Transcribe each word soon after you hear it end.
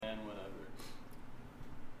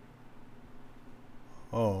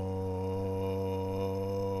Welcome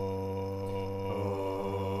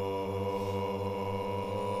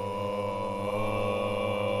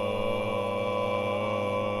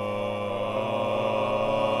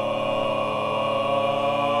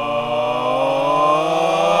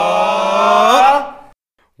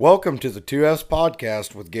to the 2S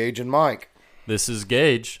podcast with Gage and Mike. This is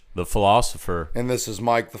Gage, the philosopher. And this is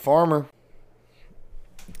Mike, the farmer.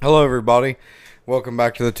 Hello, everybody. Welcome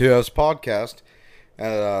back to the 2S podcast.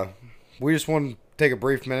 We just want to take a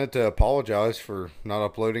brief minute to apologize for not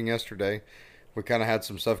uploading yesterday. We kind of had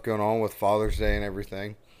some stuff going on with Father's Day and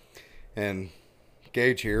everything. And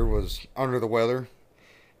Gage here was under the weather,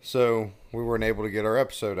 so we weren't able to get our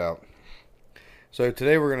episode out. So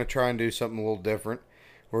today we're going to try and do something a little different.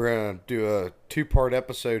 We're going to do a two-part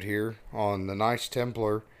episode here on the Knights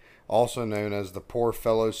Templar, also known as the Poor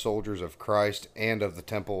Fellow Soldiers of Christ and of the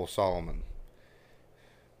Temple of Solomon.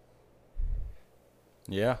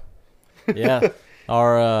 Yeah.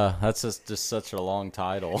 Our that's just such a long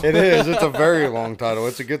title. It is. It's a very long title.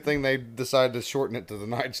 It's a good thing they decided to shorten it to the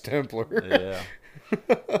Knights Templar. Yeah.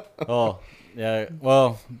 Well,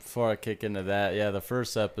 before I kick into that, the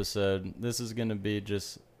first episode, this is going to be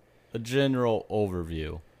just a general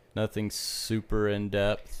overview. Nothing super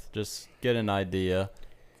in-depth. Just get an idea.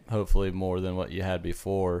 Hopefully more than what you had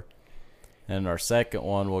before. And our second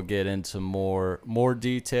one will get into more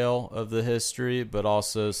detail of the history, but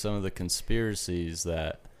also some of the conspiracies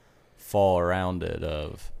that fall around it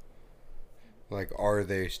of. Like, are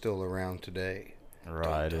they still around today?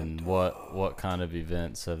 Right, dun, dun, and what kind of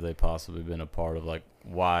events have they possibly been a part of? Like,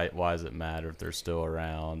 why does it matter if they're still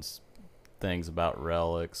around? Things about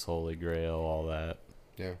relics, Holy Grail, all that.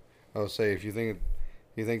 Yeah, I would say if you think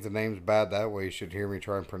the name's bad that way, you should hear me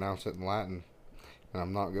try and pronounce it in Latin, and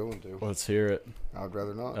I'm not going to. Let's hear it. I'd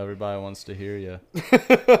rather not. Everybody wants to hear you.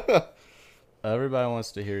 Everybody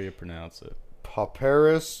wants to hear you pronounce it.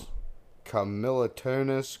 Pauperis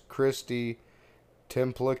Camilitonis Christi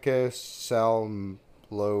Templices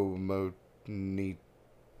Salomonici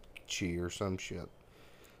or some shit.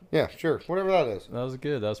 Yeah, sure. Whatever that is. That was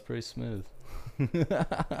good. That was pretty smooth.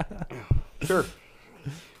 Sure.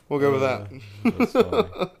 We'll go with that. That's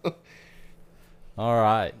funny. All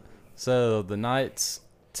right. So, the Knights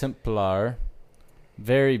Templar,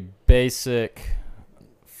 very basic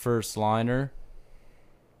first liner.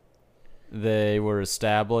 They were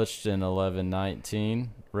established in 1119,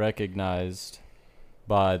 recognized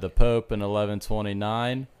by the Pope in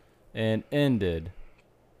 1129, and ended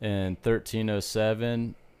in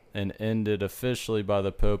 1307. And ended officially by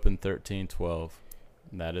the Pope in 1312.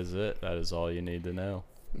 And that is it. That is all you need to know.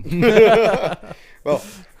 Well,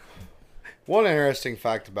 one interesting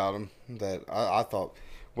fact about them that I thought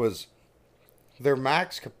was their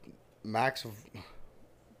max of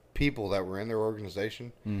people that were in their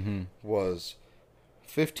organization was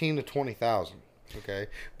 15 to 20,000. Okay,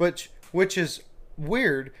 which is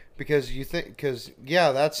weird because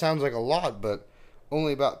that sounds like a lot, but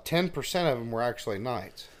only about 10% of them were actually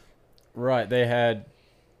knights. Right, they had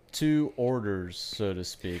two orders, so to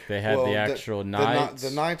speak. They had the actual knights.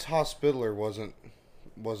 The Knights Hospitaller wasn't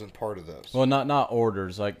part of this. Well, not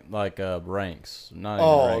orders, like ranks. Ranks.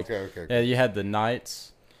 Okay. Yeah, you had the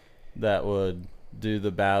knights that would do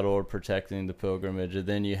the battle or protecting the pilgrimage, and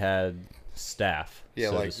then you had staff. Yeah,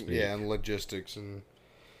 so to speak. And logistics and.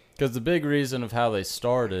 Because the big reason of how they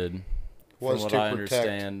started, from what I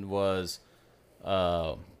understand, was.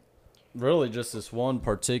 Really just this one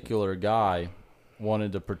particular guy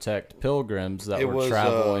wanted to protect pilgrims that were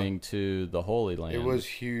traveling to the Holy Land. It was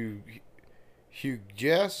Hugues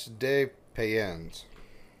de Payens.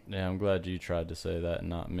 Yeah, I'm glad you tried to say that and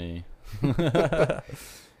not me.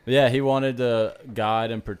 Yeah, he wanted to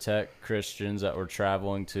guide and protect Christians that were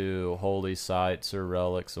traveling to holy sites or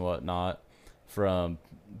relics and whatnot from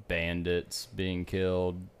bandits being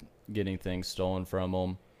killed, getting things stolen from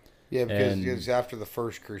them. Yeah, because after the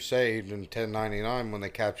First Crusade in 1099, when they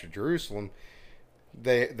captured Jerusalem,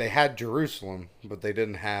 they had Jerusalem, but they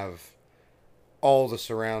didn't have all the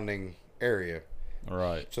surrounding area.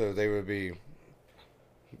 Right. So they would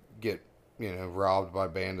get robbed by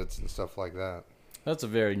bandits and stuff like that. That's a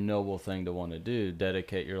very noble thing to want to do,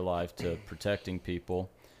 dedicate your life to protecting people.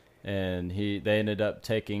 And they ended up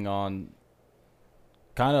taking on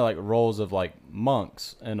kind of like roles of like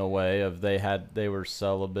monks in a way of they were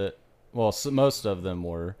celibate. Well, most of them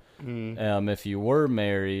were. If you were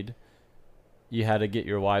married, you had to get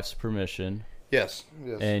your wife's permission. Yes.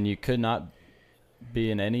 And you could not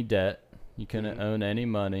be in any debt. You couldn't own any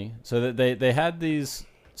money. So that they had these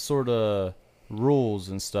sort of rules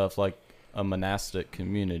and stuff like a monastic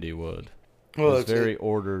community would. It Well, was very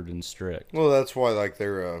ordered and strict. well, that's why like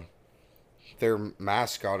their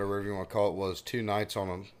mascot or whatever you want to call it was two knights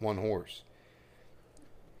on one horse,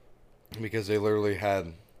 because they literally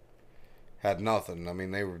had nothing. I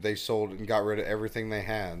mean, they sold and got rid of everything they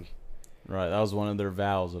had. Right, that was one of their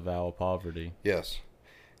vows, a vow of poverty. Yes,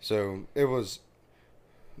 so it was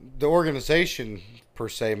the organization per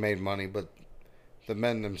se made money, but the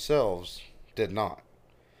men themselves did not.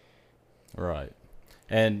 Right,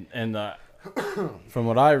 and from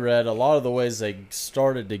what I read, a lot of the ways they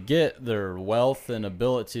started to get their wealth and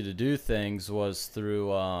ability to do things was through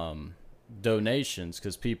donations,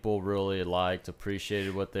 because people really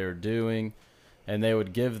appreciated what they were doing, and they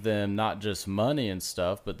would give them not just money and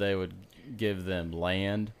stuff, but they would give them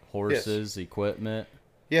land, horses, equipment.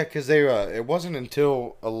 Yeah, because they it wasn't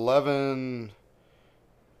until 1120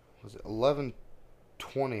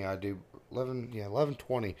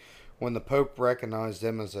 1120 when the Pope recognized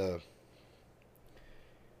them as a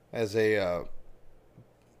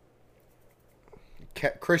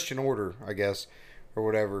Christian order, I guess, or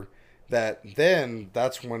whatever.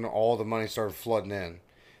 That's when all the money started flooding in,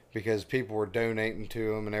 because people were donating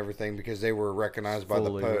to them and everything because they were recognized by the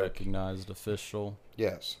Pope. Fully recognized official.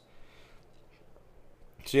 Yes.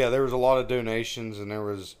 So yeah, there was a lot of donations, and there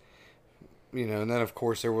was, and then of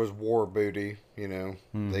course there was war booty.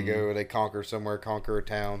 They conquer somewhere, conquer a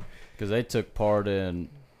town. Because they took part in,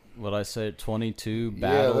 what I say, 22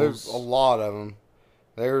 battles. Yeah, there's a lot of them.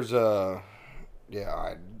 There's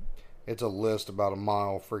it's a list about a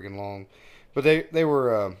mile freaking long, but they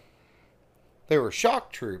were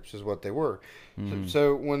shock troops, is what they were. Mm-hmm.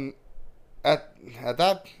 So when at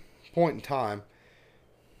that point in time,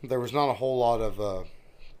 there was not a whole lot of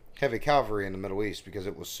heavy cavalry in the Middle East because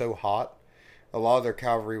it was so hot. A lot of their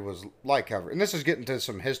cavalry was light cavalry, and this is getting to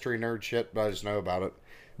some history nerd shit, but I just know about it,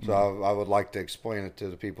 so I would like to explain it to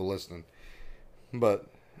the people listening. But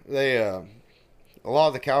a lot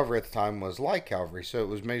of the cavalry at the time was light cavalry, so it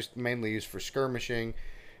was mainly used for skirmishing,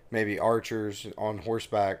 maybe archers on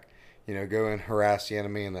horseback, go and harass the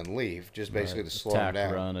enemy and then leave, just basically to slow them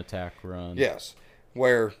down. Attack, run. Yes,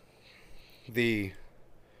 where the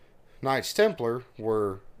Knights Templar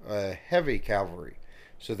were heavy cavalry,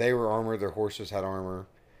 so they were armored. Their horses had armor,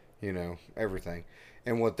 everything.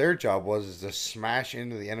 And what their job was is to smash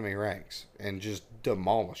into the enemy ranks and just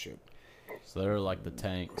demolish it. So they're like the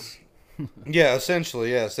tanks. Yeah,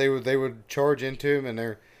 essentially, yes. They would charge into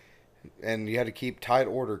them, and you had to keep tight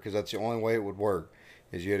order, because that's the only way it would work.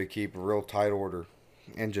 Is you had to keep a real tight order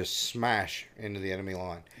and just smash into the enemy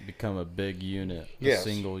line. Become a big unit, yes. A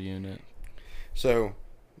single unit. So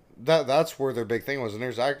that's where their big thing was. And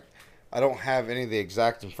I don't have any of the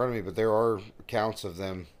exact in front of me, but there are accounts of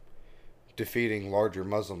them defeating larger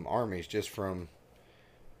Muslim armies just from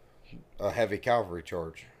a heavy cavalry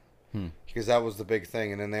charge. Because that was the big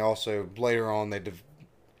thing. And then they also, later on, when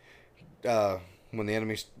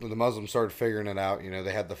the Muslims started figuring it out,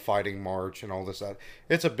 they had the fighting march and all this.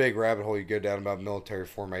 It's a big rabbit hole you go down about military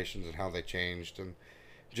formations and how they changed, and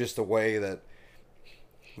just the way that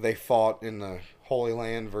they fought in the Holy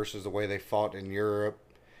Land versus the way they fought in Europe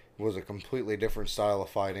was a completely different style of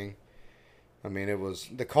fighting. I mean,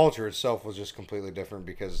 the culture itself was just completely different,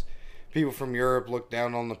 because people from Europe looked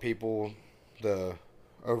down on the people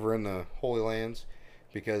over in the Holy Lands,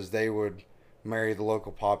 because they would marry the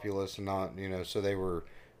local populace and not, so they were,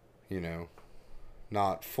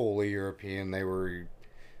 not fully European. They were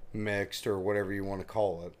mixed, or whatever you want to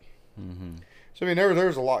call it. Mm-hmm. So, I mean, there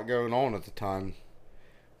was a lot going on at the time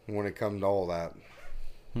when it comes to all that.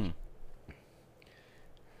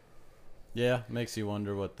 Yeah, makes you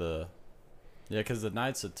wonder what because the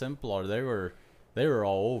Knights of Templar, they were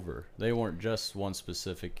all over. They weren't just one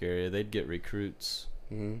specific area. They'd get recruits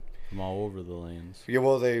from all over the lands. Yeah,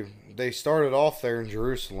 well, they started off there in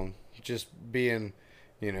Jerusalem, just being,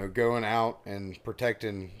 going out and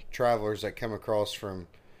protecting travelers that come across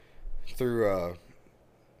through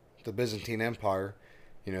the Byzantine Empire,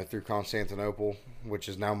 through Constantinople, which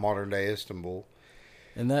is now modern day Istanbul.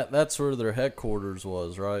 And that's where their headquarters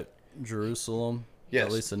was, right? Jerusalem? Yes.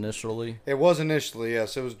 At least initially? It was initially,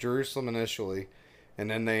 yes. It was Jerusalem initially. And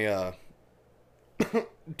then they,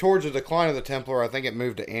 towards the decline of the Templar, I think it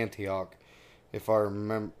moved to Antioch, if I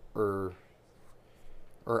remember,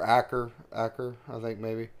 or Acre, I think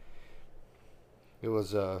maybe. It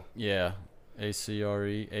was, yeah,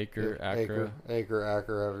 A-C-R-E, Acre, Acre,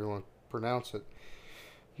 however you want to pronounce it.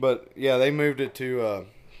 But, yeah, they moved it to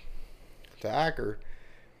Acre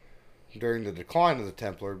during the decline of the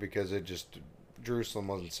Templar, because Jerusalem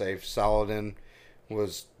wasn't safe. Saladin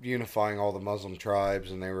was unifying all the Muslim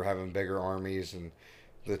tribes, and they were having bigger armies, and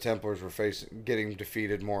the Templars were getting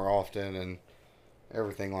defeated more often and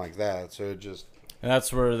everything like that. So it just... And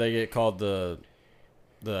that's where they get called the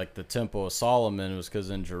Temple of Solomon, was because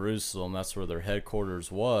in Jerusalem, that's where their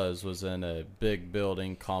headquarters was in a big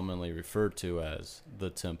building commonly referred to as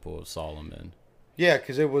the Temple of Solomon. Yeah,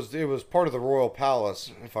 because it was part of the royal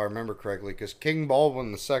palace, if I remember correctly, because King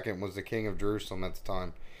Baldwin II was the king of Jerusalem at the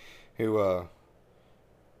time, who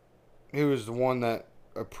was the one that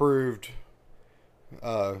approved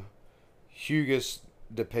Hugues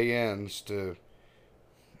de Payens to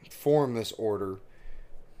form this order.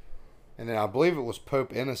 And then I believe it was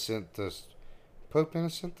Pope Innocent II,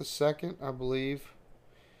 I believe.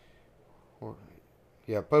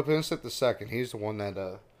 Pope Innocent II. He's the one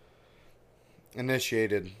that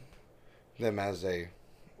initiated them as a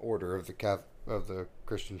order of the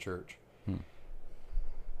Christian Church.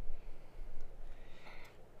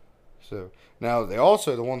 So now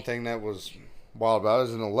the one thing that was wild about it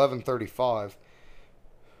is in 1135,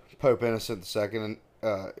 Pope Innocent II,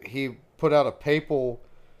 he put out a papal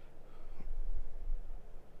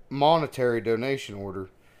monetary donation order.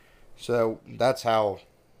 So that's how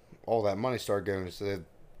all that money started going. So they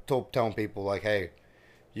telling people like, hey,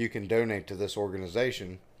 you can donate to this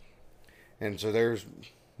organization. And so there's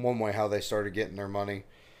one way how they started getting their money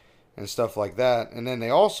and stuff like that. And then they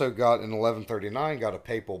also got, in 1139, got a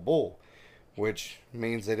papal bull, which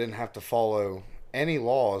means they didn't have to follow any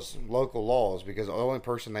laws, local laws, because the only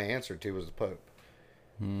person they answered to was the Pope.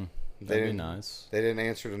 That'd be nice. They didn't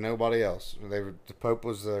answer to nobody else. The Pope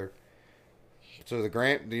was their... So the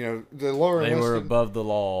lower enlisted... They were above the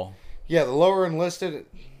law. Yeah, the lower enlisted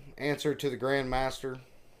answered to the Grand Master,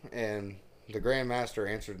 and the Grand Master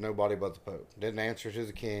answered to nobody but the Pope. Didn't answer to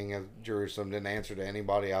the King of Jerusalem, didn't answer to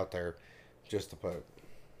anybody out there, just the Pope.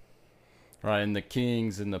 Right, and the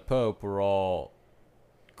kings and the Pope were all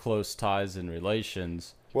close ties and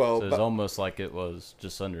relations. Well, so it's almost like it was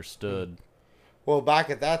just understood. Well, back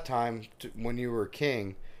at that time, when you were a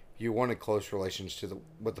king, you wanted close relations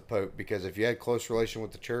with the Pope, because if you had close relation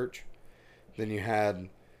with the Church, then you had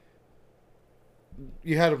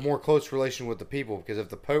a more close relation with the people. Because if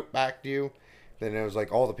the Pope backed you, then it was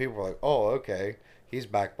like all the people were like, "Oh, okay, he's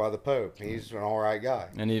backed by the Pope. He's an all right guy."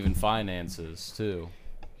 And even finances too.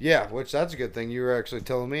 Yeah, which that's a good thing you were actually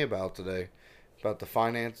telling me about today, about the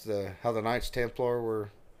finance, how the Knights Templar were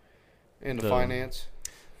into finance.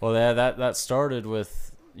 Well, that started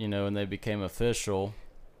with, when they became official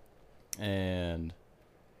and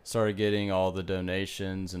started getting all the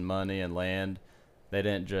donations and money and land. They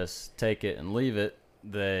didn't just take it and leave it.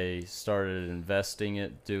 They started investing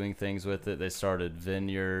it, doing things with it. They started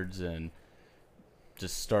vineyards and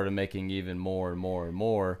just started making even more and more and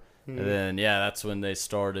more. And then, that's when they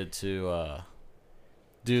started to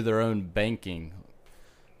do their own banking,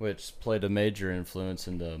 which played a major influence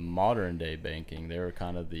into modern day banking. They were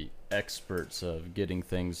kind of the experts of getting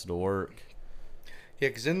things to work. Yeah,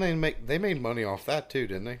 because then they made money off that too,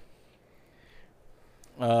 didn't they?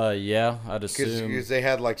 Yeah, I'd assume. Because they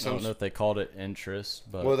had like some... I don't know if they called it interest,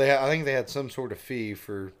 but... Well, I think they had some sort of fee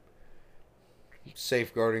for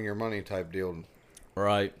safeguarding your money type deal.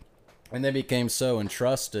 Right. And they became so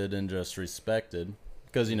entrusted and just respected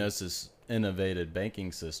because, it's this innovative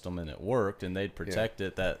banking system and it worked, and they'd protect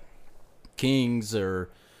it, that kings or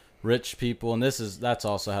rich people, and that's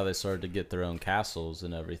also how they started to get their own castles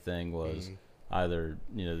and everything, was either,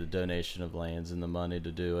 the donation of lands and the money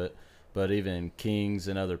to do it, but even kings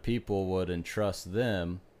and other people would entrust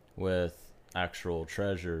them with actual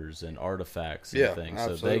treasures and artifacts and things.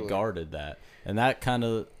 Absolutely. So they guarded that. And that kind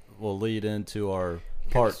of will lead into our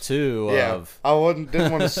part two of... I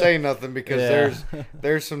didn't want to say nothing because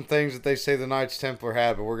there's some things that they say the Knights Templar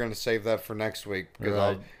had, but we're going to save that for next week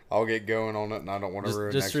because I'll get going on it and I don't want to ruin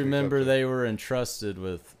next week's episode. Just remember they were entrusted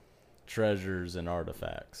with treasures and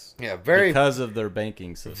artifacts. Yeah, because of their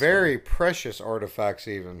banking system. Very precious artifacts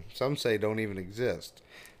even. Some say don't even exist.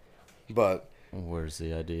 But... Where's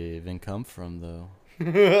the idea even come from, though?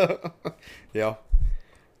 Yeah.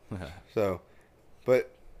 So,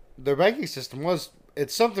 but their banking system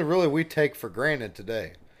it's something really we take for granted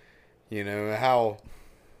today. How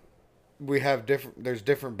we have there's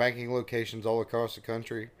different banking locations all across the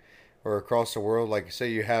country or across the world. Like, say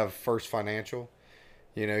you have First Financial.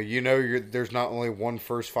 There's not only one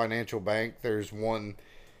First Financial Bank. There's one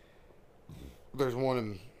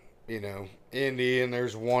in, Indy, and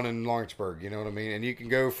there's one in Lawrenceburg. You know what I mean? And you can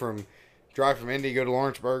drive from Indy, go to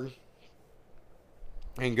Lawrenceburg,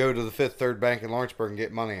 and go to the Fifth Third Bank in Lawrenceburg and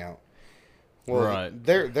get money out. Well, right.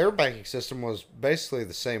 Their banking system was basically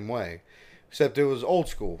the same way, except it was old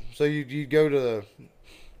school. So you'd go to,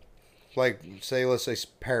 let's say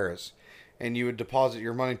Paris, and you would deposit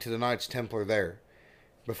your money to the Knights Templar there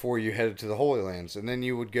before you headed to the Holy Lands. And then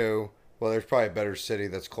you would go, well, there's probably a better city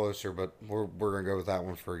that's closer, but we're going to go with that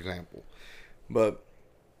one for example. But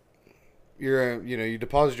you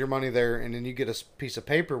deposit your money there, and then you get a piece of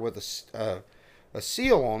paper with a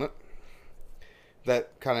seal on it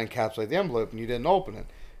that kind of encapsulates the envelope, and you didn't open it.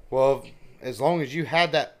 Well, as long as you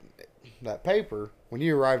had that paper, when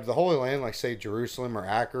you arrived at the Holy Land, like say Jerusalem or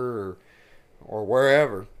Acre or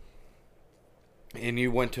wherever, and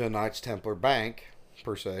you went to a Knights Templar bank,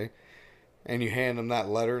 per se, and you hand them that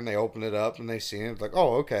letter, and they open it up, and they see it, it's like,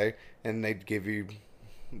 oh, okay, and they'd give you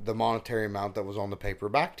the monetary amount that was on the paper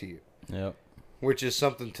back to you. Yep. Which is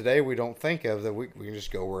something today we don't think of, that we can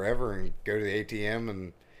just go wherever and go to the ATM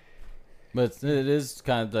and... But it is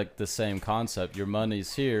kind of like the same concept. Your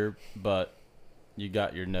money's here, but you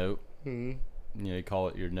got your note. Mm-hmm. You call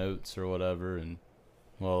it your notes or whatever, and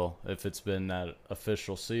well, if it's been that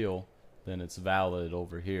official seal, then it's valid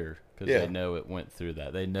over here because they know it went through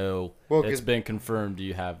that. They know it's been confirmed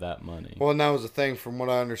you have that money. Well, and that was the thing, from what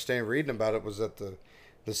I understand reading about it, was that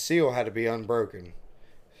the seal had to be unbroken.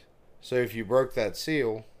 So if you broke that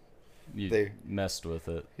seal, they messed with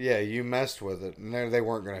it. Yeah, you messed with it, and they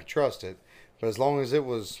weren't going to trust it. But as long as it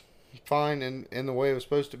was fine in the way it was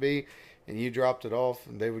supposed to be, and you dropped it off,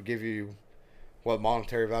 and they would give you what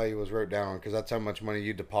monetary value was wrote down on, because that's how much money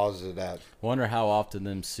you deposited at. Wonder how often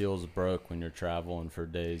them seals broke when you're traveling for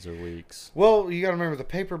days or weeks. Well, you got to remember, the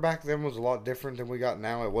paper back then was a lot different than we got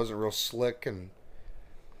now. It wasn't real slick and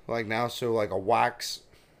like now, so like a wax...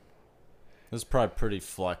 It's probably pretty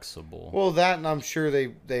flexible. Well, that, and I'm sure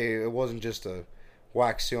they it wasn't just a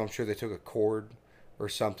wax seal. I'm sure they took a cord or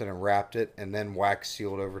something and wrapped it, and then wax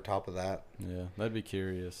sealed over top of that. Yeah, that'd be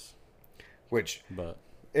curious. But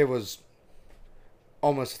it was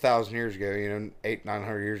almost 1,000 years ago.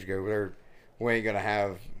 900 years ago. We ain't gonna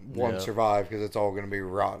have one survive, because it's all gonna be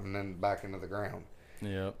rotten and back into the ground.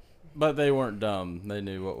 Yeah, but they weren't dumb. They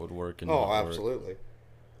knew what would work and not work. Absolutely.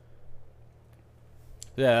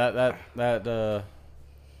 Yeah, because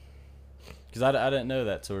I didn't know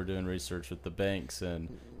that, so we're doing research with the banks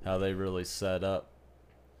and how they really set up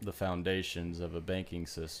the foundations of a banking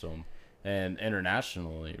system, and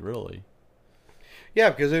internationally, really. Yeah,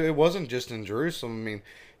 because it wasn't just in Jerusalem. I mean,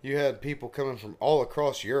 you had people coming from all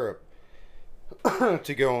across Europe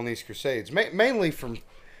to go on these crusades, mainly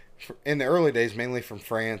in the early days, mainly from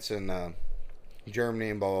France and Germany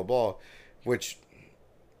and blah, blah, blah, which...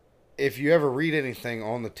 If you ever read anything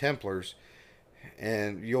on the Templars,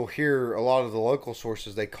 and you'll hear a lot of the local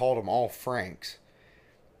sources, they called them all Franks.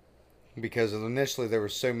 Because initially there were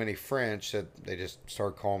so many French that they just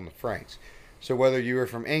started calling them the Franks. So whether you were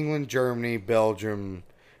from England, Germany, Belgium,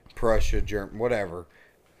 Prussia, whatever,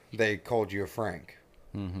 they called you a Frank.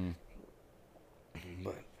 Mm-hmm.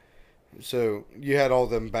 But so you had all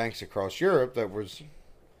them banks across Europe that was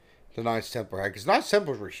the Knights Templar had. Because Knights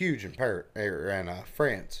Templars were huge in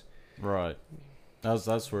France. Right.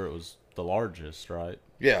 That's where it was the largest, right?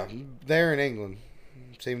 Yeah, there in England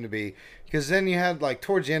seemed to be, because then you had, like,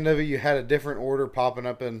 towards the end of it, you had a different order popping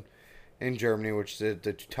up in Germany, which did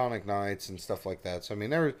the Teutonic Knights and stuff like that. So I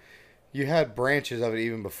mean, you had branches of it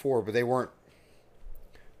even before, but they weren't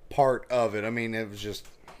part of it. I mean, it was just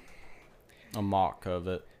a mock of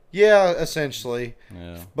it. Yeah, essentially.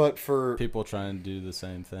 Yeah. But for people trying to do the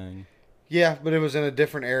same thing. Yeah, but it was in a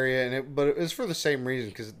different area, but it was for the same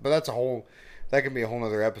reason. But that can be a whole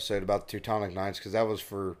other episode about the Teutonic Knights, because that was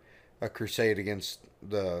for a crusade against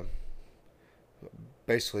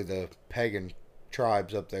basically the pagan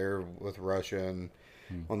tribes up there with Russia and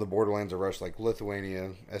on the borderlands of Russia, like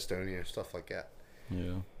Lithuania, Estonia, stuff like that.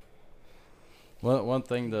 Yeah. Well,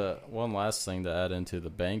 one last thing to add into the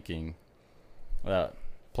banking that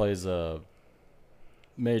plays a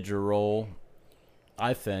major role,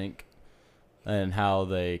 I think, and how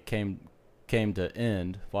they came to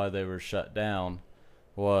end, why they were shut down,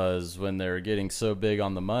 was when they were getting so big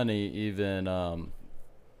on the money, even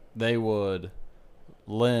they would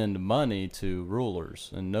lend money to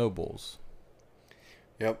rulers and nobles.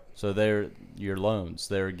 Yep. So they're your loans.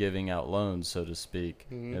 They're giving out loans, so to speak,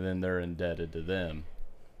 and then they're indebted to them.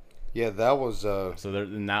 Yeah, that was... So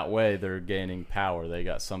in that way, they're gaining power. They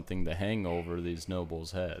got something to hang over these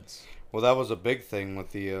nobles' heads. Well, that was a big thing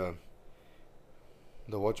with the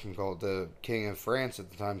the king of France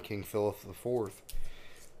at the time, King Philip IV.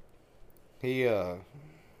 He owed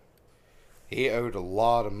a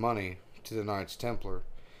lot of money to the Knights Templar,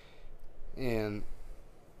 and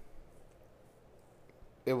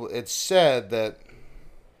it's said that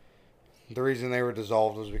the reason they were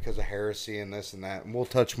dissolved was because of heresy and this and that, and we'll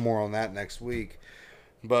touch more on that next week.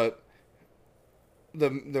 But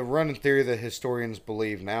the running theory that historians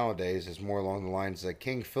believe nowadays is more along the lines that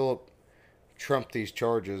King Philip trumped these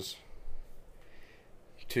charges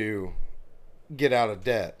to get out of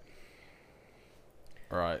debt.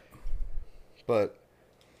 Right. But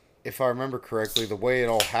if I remember correctly, the way it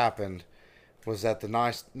all happened was that the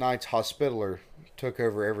Knights Hospitaller took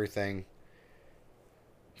over everything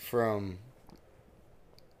from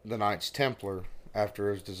the Knights Templar after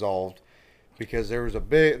it was dissolved, because there was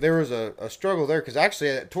a struggle there, because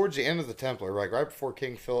actually towards the end of the Templar, like right before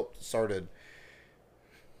King Philip started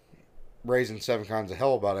raising seven kinds of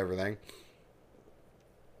hell about everything,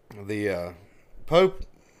 the Pope,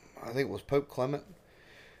 I think it was Pope Clement,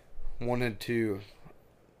 wanted to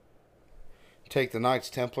take the Knights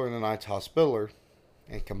Templar and the Knights Hospitaller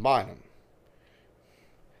and combine them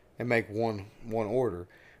and make one order.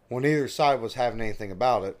 Well, neither side was having anything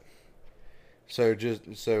about it. So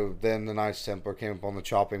then the Knights Templar came up on the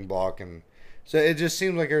chopping block, and so it just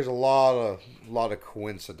seems like there's a lot of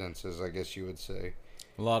coincidences, I guess you would say.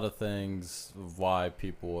 A lot of things of why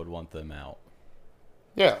people would want them out.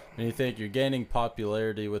 Yeah. And you think you're gaining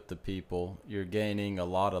popularity with the people, you're gaining a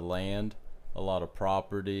lot of land, a lot of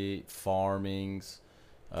property, farmings,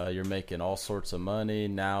 you're making all sorts of money.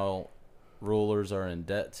 Now rulers are in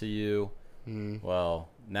debt to you. Well,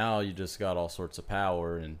 now you just got all sorts of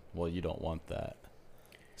power, and well, you don't want that.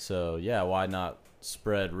 So yeah, why not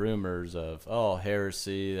spread rumors of, oh,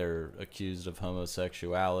 heresy, they're accused of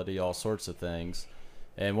homosexuality, all sorts of things.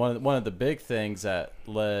 And one of the big things that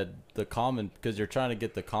led the common, because you're trying to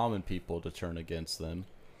get the common people to turn against them,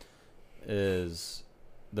 is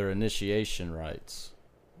their initiation rites.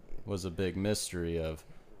 Was a big mystery of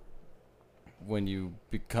when you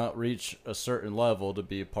reach a certain level to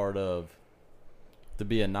be to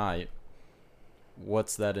be a knight,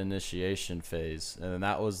 what's that initiation phase? And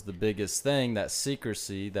that was the biggest thing, that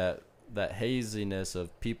secrecy, that haziness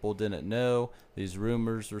of people didn't know, these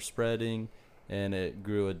rumors were spreading, and it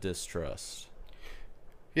grew a distrust.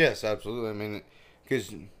 Yes, absolutely. I mean,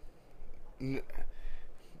 because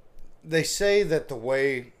they say that the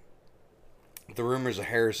way the rumors of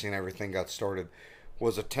heresy and everything got started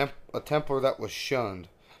was a Templar that was shunned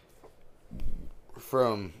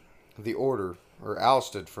from the order, or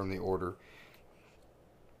ousted from the order,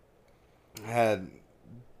 had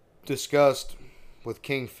discussed with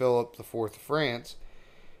King Philip IV of France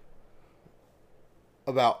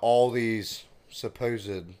about all these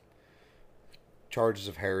supposed charges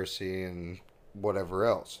of heresy and whatever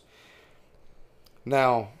else.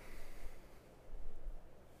 Now,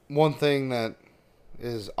 one thing that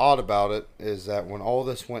is odd about it is that when all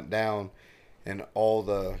this went down and all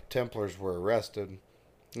the Templars were arrested,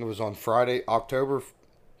 it was on Friday the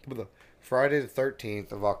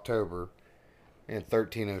 13th of October in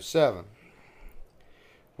 1307,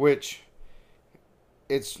 which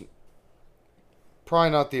it's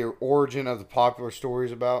probably not the origin of the popular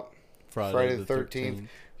stories about Friday the 13th,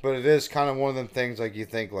 but it is kind of one of them things like you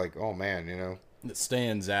think like, oh man, you know, it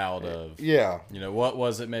stands out of, yeah, you know, what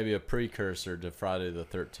was it, maybe a precursor to Friday the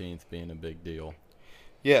 13th being a big deal.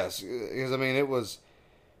 Yes, because I mean it was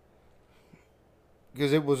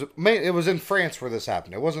in France where this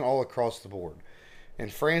happened. It wasn't all across the board.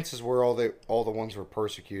 And France is where all the ones were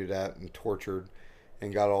persecuted at and tortured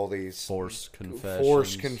and got all these forced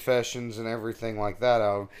confessions and everything like that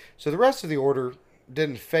out of them. So the rest of the order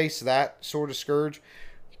didn't face that sort of scourge,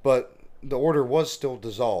 but the order was still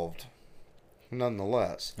dissolved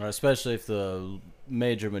nonetheless. Especially if the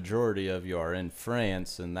major majority of you are in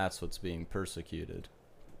France and that's what's being persecuted.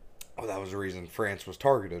 Well, that was the reason France was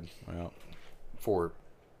targeted. Well, for it.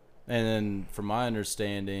 And then, from my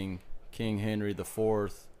understanding, King Henry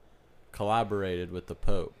IV collaborated with the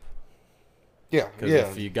Pope. Yeah, because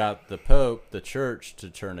if you got the Pope, the Church, to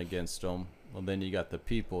turn against them, well, then you got the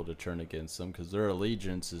people to turn against them, because their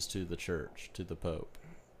allegiance is to the Church, to the Pope.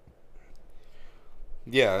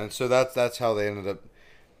 Yeah, and so that's how they ended up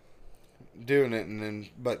doing it. And then,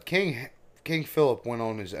 but King Philip went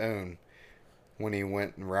on his own when he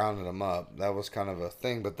went and rounded them up. That was kind of a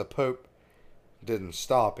thing, but the Pope didn't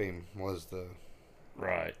stop him. Was the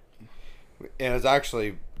right? And it's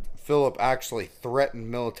actually Philip actually threatened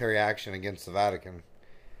military action against the Vatican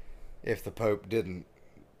if the Pope didn't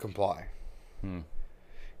comply. And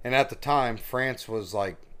at the time, France was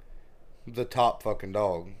like the top fucking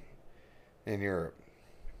dog in Europe.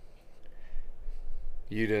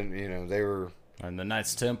 You didn't, you know, they were. And the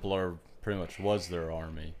Knights Templar pretty much was their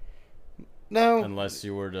army. No, unless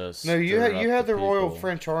you were to. No, you had the Royal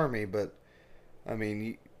French Army, but I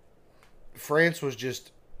mean, France was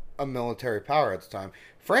just a military power at the time.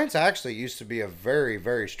 France actually used to be a very,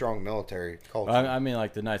 very strong military culture. I mean,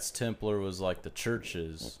 like the Knights Templar was like the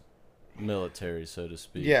church's military, so to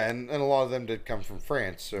speak. Yeah, and a lot of them did come from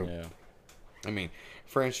France. So, Yeah. I mean,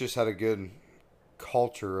 France just had a good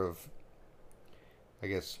culture of, I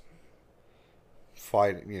guess,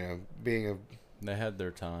 fight. Being a. They had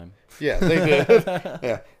their time. Yeah, they did.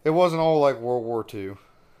 Yeah, it wasn't all like World War II.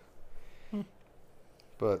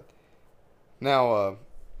 But now,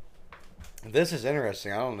 this is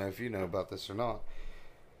interesting. I don't know if you know about this or not.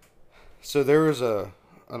 So there was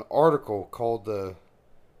an article called the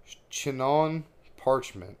Chinon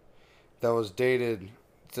Parchment that was dated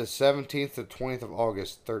the 17th to 20th of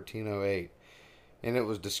August, 1308. And it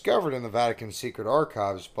was discovered in the Vatican secret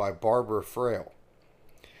archives by Barbara Frail.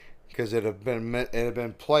 Because it had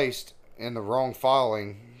been placed in the wrong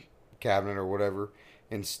filing cabinet or whatever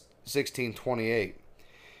in 1628.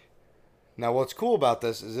 Now, what's cool about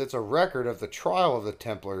this is it's a record of the trial of the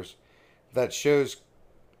Templars that shows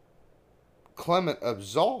Clement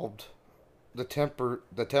absolved the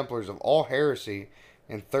Templars of all heresy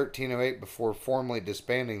in 1308 before formally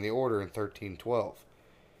disbanding the order in 1312.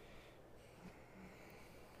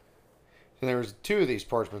 And there was two of these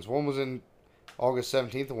parchments. One was in August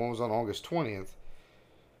 17th and one was on August 20th.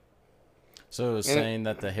 So it was saying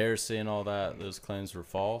that the heresy and all that, those claims were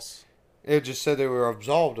false? It just said they were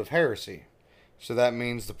absolved of heresy. So that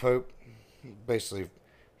means the Pope basically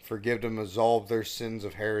forgave them, absolved their sins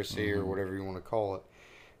of heresy or whatever you want to call it.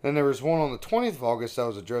 Then there was one on the 20th of August that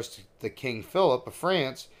was addressed to the King Philip of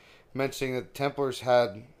France, mentioning that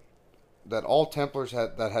all Templars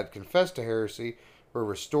that had confessed to heresy were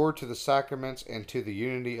restored to the sacraments and to the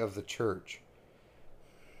unity of the Church.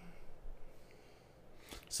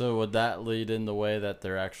 So would that lead in the way that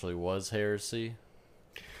there actually was heresy?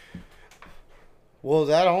 Well,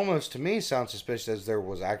 that almost to me sounds suspicious, as there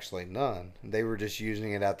was actually none. They were just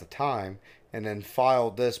using it at the time and then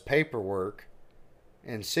filed this paperwork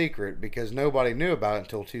in secret because nobody knew about it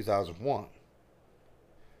until 2001.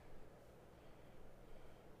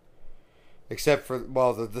 Except for,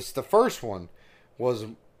 well, the first one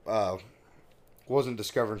wasn't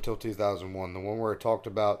discovered until 2001. The one where it talked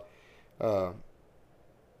about, God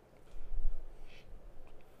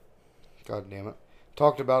damn it,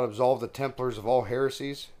 talked about absolve the Templars of all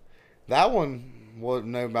heresies. That one wasn't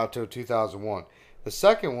known about till 2001. The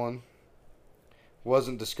second one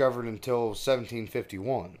wasn't discovered until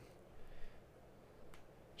 1751.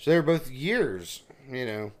 So they were both years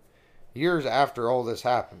after all this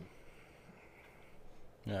happened.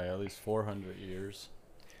 Yeah, at least 400 years.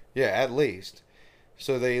 Yeah, at least.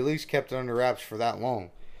 So they at least kept it under wraps for that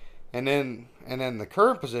long. And then the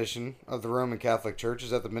current position of the Roman Catholic Church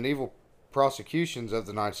is that the medieval prosecutions of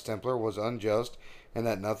the Knights Templar was unjust and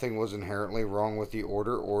that nothing was inherently wrong with the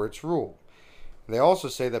order or its rule. They also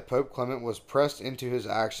say that Pope Clement was pressed into his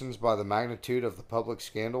actions by the magnitude of the public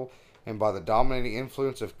scandal and by the dominating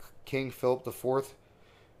influence of King Philip IV,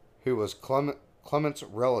 who was Clement's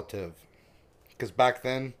relative. Because back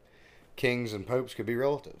then, kings and popes could be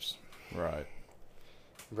relatives. Right.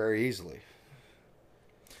 Very easily.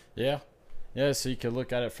 Yeah. Yeah, so you could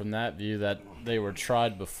look at it from that view that they were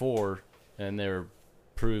tried before and they were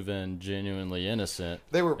proven genuinely innocent.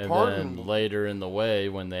 They were pardoned. And then later in the way,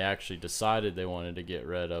 when they actually decided they wanted to get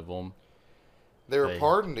rid of them, they were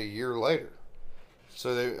pardoned a year later.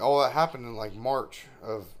 So all that happened in like March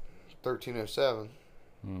of 1307.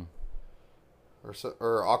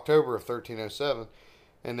 Or October of 1307.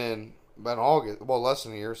 And then about August, well, less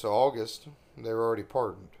than a year, so August, they were already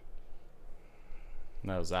pardoned. And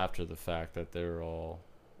that was after the fact that they were all...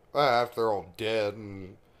 After they're all dead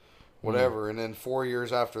and whatever. And then 4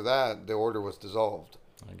 years after that, the order was dissolved.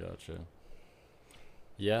 I gotcha.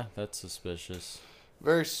 Yeah, that's suspicious.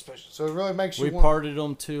 Very suspicious. So it really makes you We parted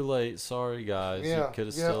them too late. Sorry, guys. Yeah. You could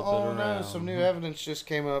have still been around. No, some new evidence just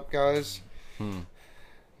came up, guys.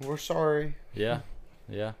 We're sorry. Yeah.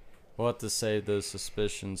 Yeah. We'll have to save those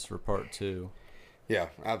suspicions for part 2. Yeah,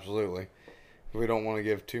 absolutely. We don't want to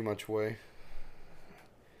give too much away.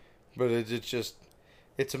 But it's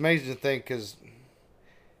amazing to think, because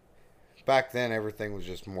back then everything was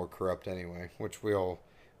just more corrupt anyway, which I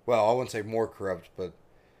wouldn't say more corrupt, but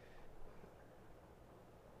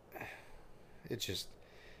it's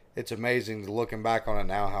amazing looking back on it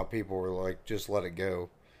now how people were like, just let it go.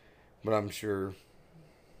 But I'm sure.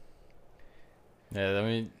 Yeah, I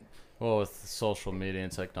mean, well, with social media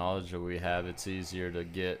and technology we have, it's easier to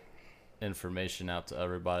get information out to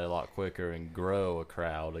everybody a lot quicker and grow a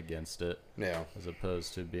crowd against it. Yeah. As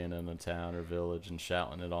opposed to being in a town or village and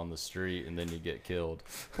shouting it on the street and then you get killed.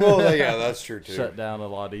 Well, yeah, that's true too. Shut down a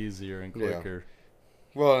lot easier and quicker.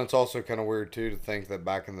 Well, and it's also kind of weird too to think that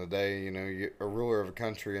back in the day, a ruler of a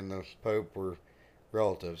country and the Pope were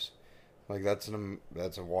relatives. Like that's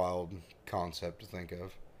a wild concept to think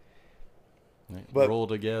of. But Roll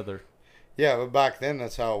together. yeah, but back then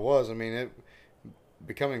that's how it was. I mean,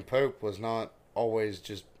 becoming Pope was not always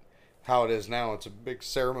just how it is now. It's a big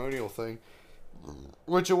ceremonial thing,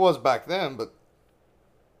 which it was back then. But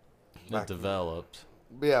It developed.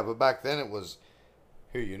 yeah, but back then it was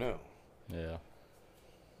who you know. Yeah.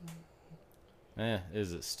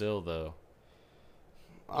 Is it still though?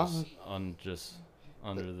 Just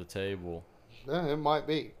under the table. Yeah, it might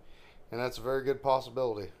be, and that's a very good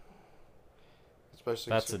possibility.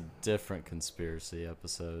 Especially that's a different conspiracy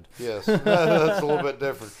episode. Yes, that's a little bit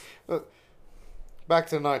different. But back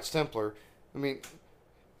to the Knights Templar. I mean,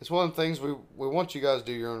 it's one of the things we want you guys to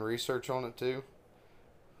do your own research on it too,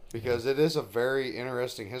 because it is a very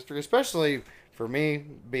interesting history, especially for me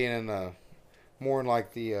being in more in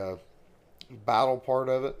like the battle part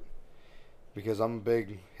of it, because I'm a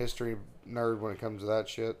big history nerd when it comes to that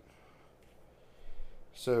shit.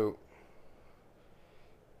 So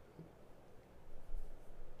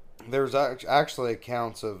there's actually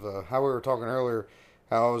accounts of how we were talking earlier,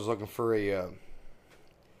 how I was looking for an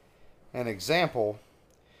example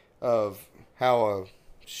of how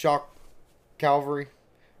shock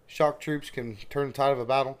troops can turn the tide of a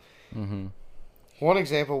battle. Mm-hmm. One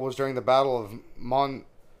example was during the Battle of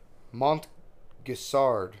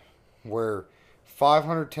Montgisard, where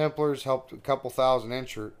 500 Templars helped a couple thousand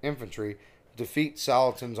infantry defeat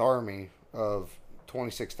Saladin's army of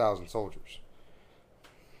 26,000 soldiers.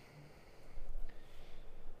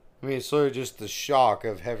 I mean, it's literally just the shock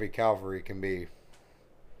of heavy cavalry can be.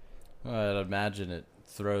 I'd imagine it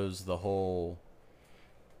throws the whole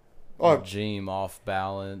regime off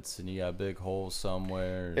balance, and you got a big hole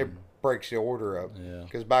somewhere. It breaks the order up. Yeah.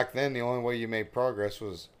 Because back then, the only way you made progress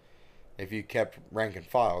was if you kept rank and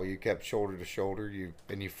file. You kept shoulder to shoulder,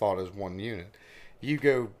 and you fought as one unit. You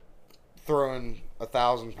go throwing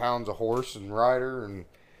 1,000 pounds of horse and rider and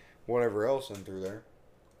whatever else in through there.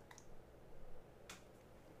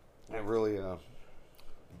 It really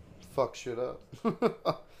fucks shit up.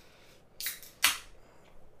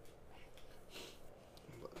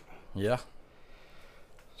 Yeah.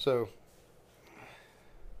 So,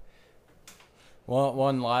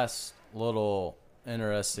 one last little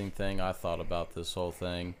interesting thing I thought about this whole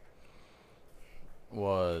thing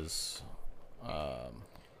was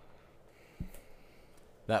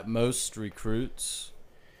that most recruits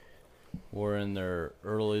were in their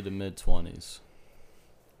early to mid-20s.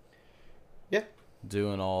 yeah,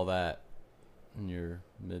 Doing all that in your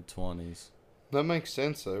mid-20s. that makes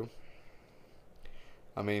sense though.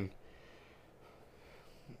 I mean,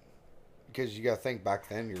 because you got to think back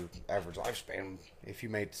then, your average lifespan, if you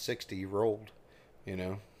made 60, you were old, It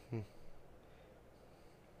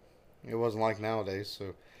wasn't like nowadays,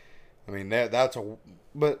 so, I mean,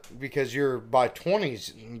 but because you're by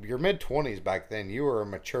 20s, your mid-20s back then, you were a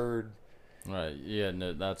matured. Right, yeah,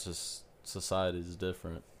 no, that's just, society's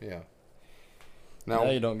different. Yeah. Now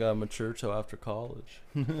you don't gotta mature till after college.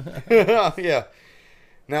 Yeah.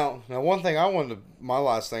 Now, my last thing I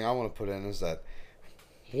want to put in is that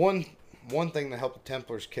one thing that helped the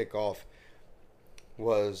Templars kick off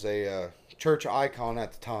was a church icon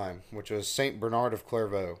at the time, which was Saint Bernard of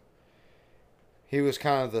Clairvaux. He was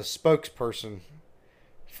kind of the spokesperson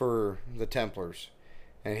for the Templars,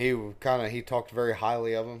 and he talked very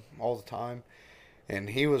highly of them all the time,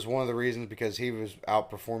 and he was one of the reasons because he was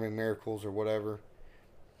outperforming miracles or whatever,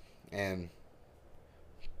 and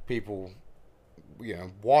people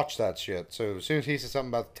watch that shit. So as soon as he said something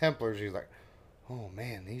about the Templars, he's like, oh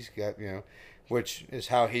man, these got, which is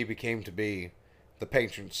how he became to be the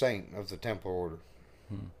patron saint of the Templar Order.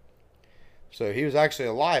 So he was actually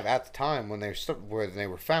alive at the time when they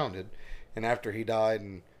were founded, and after he died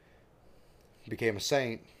and became a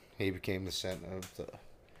saint, he became the saint of the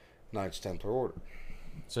Knights Templar Order.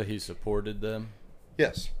 So he supported them?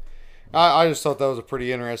 Yes. I just thought that was a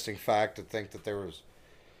pretty interesting fact to think that there was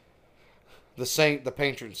the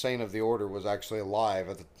patron saint of the order was actually alive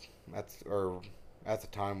at the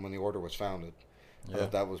time when the order was founded. Yeah. I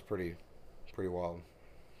thought that was pretty wild.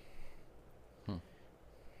 Do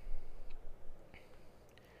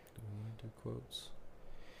we want to do quotes?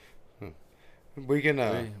 We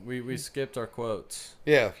can. We skipped our quotes.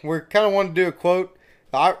 Yeah, we kind of wanted to do a quote.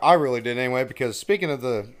 I really did anyway, because speaking of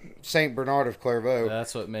the Saint Bernard of Clairvaux,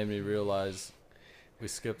 that's what made me realize we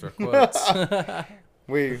skipped our quotes. I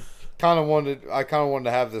kind of wanted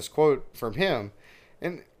to have this quote from him,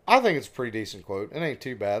 and I think it's a pretty decent quote. It ain't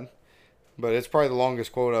too bad, but it's probably the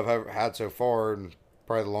longest quote I've ever had so far, and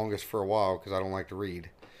probably the longest for a while because I don't like to read.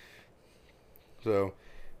 So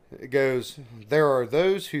it goes, there are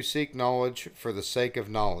those who seek knowledge for the sake of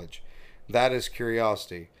knowledge. That is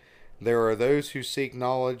curiosity. There are those who seek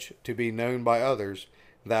knowledge to be known by others.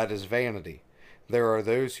 That is vanity. There are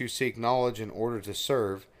those who seek knowledge in order to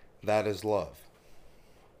serve. That is love.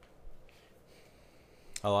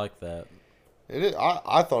 I like that. It is,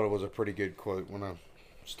 I thought it was a pretty good quote when I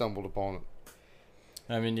stumbled upon it.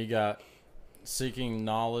 I mean, you got seeking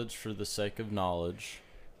knowledge for the sake of knowledge.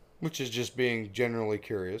 Which is just being generally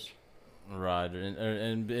curious. Right.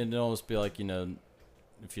 And it'd almost be like,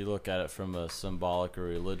 if you look at it from a symbolic or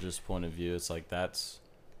religious point of view, it's like that's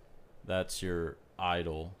your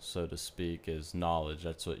idol, so to speak, is knowledge.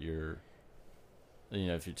 That's what you're,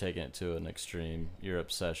 if you're taking it to an extreme, your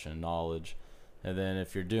obsession, knowledge. And then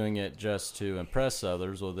if you're doing it just to impress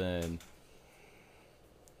others, well then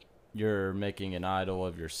you're making an idol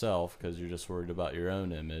of yourself because you're just worried about your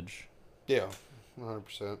own image. Yeah,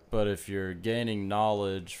 100%. But if you're gaining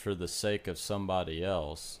knowledge for the sake of somebody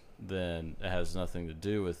else, then it has nothing to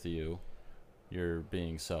do with you. You're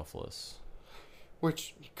being selfless.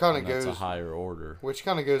 Which kind of goes... That's a higher order. Which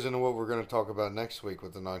kind of goes into what we're going to talk about next week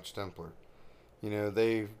with the Knights Templar.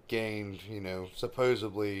 They've gained,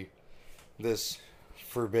 supposedly this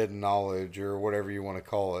forbidden knowledge or whatever you want to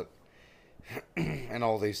call it. And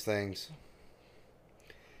all these things.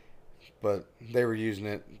 But they were using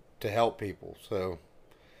it to help people. So,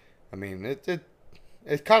 I mean,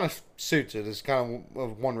 it kind of suits it. It's kind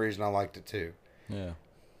of one reason I liked it too. Yeah.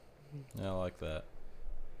 Yeah, I like that.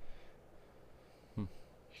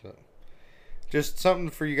 So, just something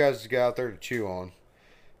for you guys to get out there to chew on.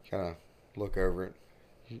 Kind of look over it.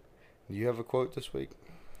 Do you have a quote this week?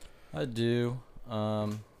 I do.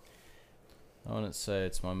 I wouldn't say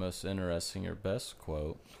it's my most interesting or best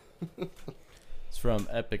quote. It's from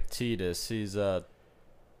Epictetus. He's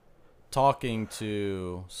talking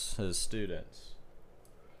to his students.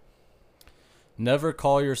 Never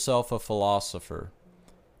call yourself a philosopher,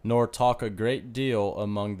 nor talk a great deal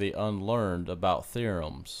among the unlearned about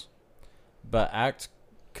theorems, but act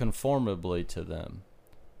conformably to them.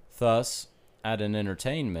 Thus, at an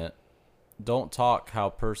entertainment, don't talk how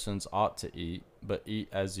persons ought to eat, but eat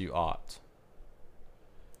as you ought.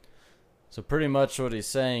 So pretty much what he's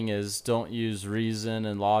saying is don't use reason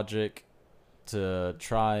and logic to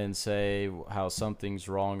try and say how something's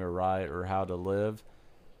wrong or right or how to live.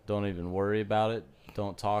 Don't even worry about it.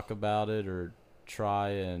 Don't talk about it or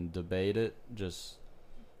try and debate it. Just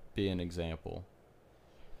be an example.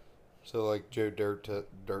 So like Joe Dirt said,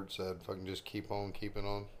 if I can just keep on keeping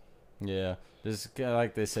on. Yeah, just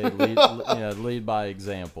like they say, lead by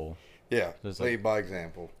example. Yeah, just lead by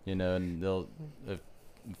example. And they'll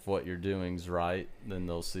if what you're doing's right, then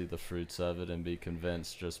they'll see the fruits of it and be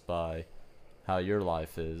convinced just by how your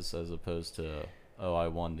life is, as opposed to, oh, I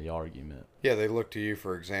won the argument. Yeah, they look to you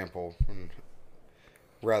for example,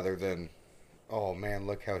 rather than, oh man,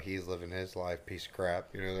 look how he's living his life, piece of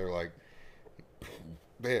crap. They're like,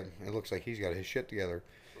 man, it looks like he's got his shit together.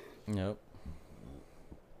 Yep.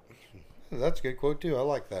 That's a good quote too. I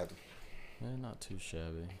like that. Yeah, not too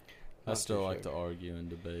shabby. I still like to argue and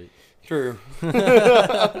debate. True.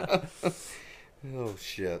 Oh,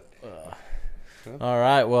 shit. All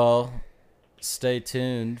right, well, stay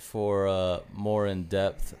tuned for more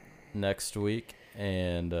in-depth next week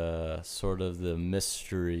and sort of the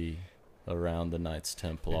mystery around the Knights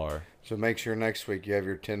Templar. So make sure next week you have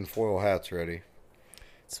your tinfoil hats ready.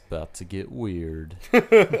 It's about to get weird.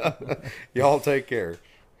 Y'all take care.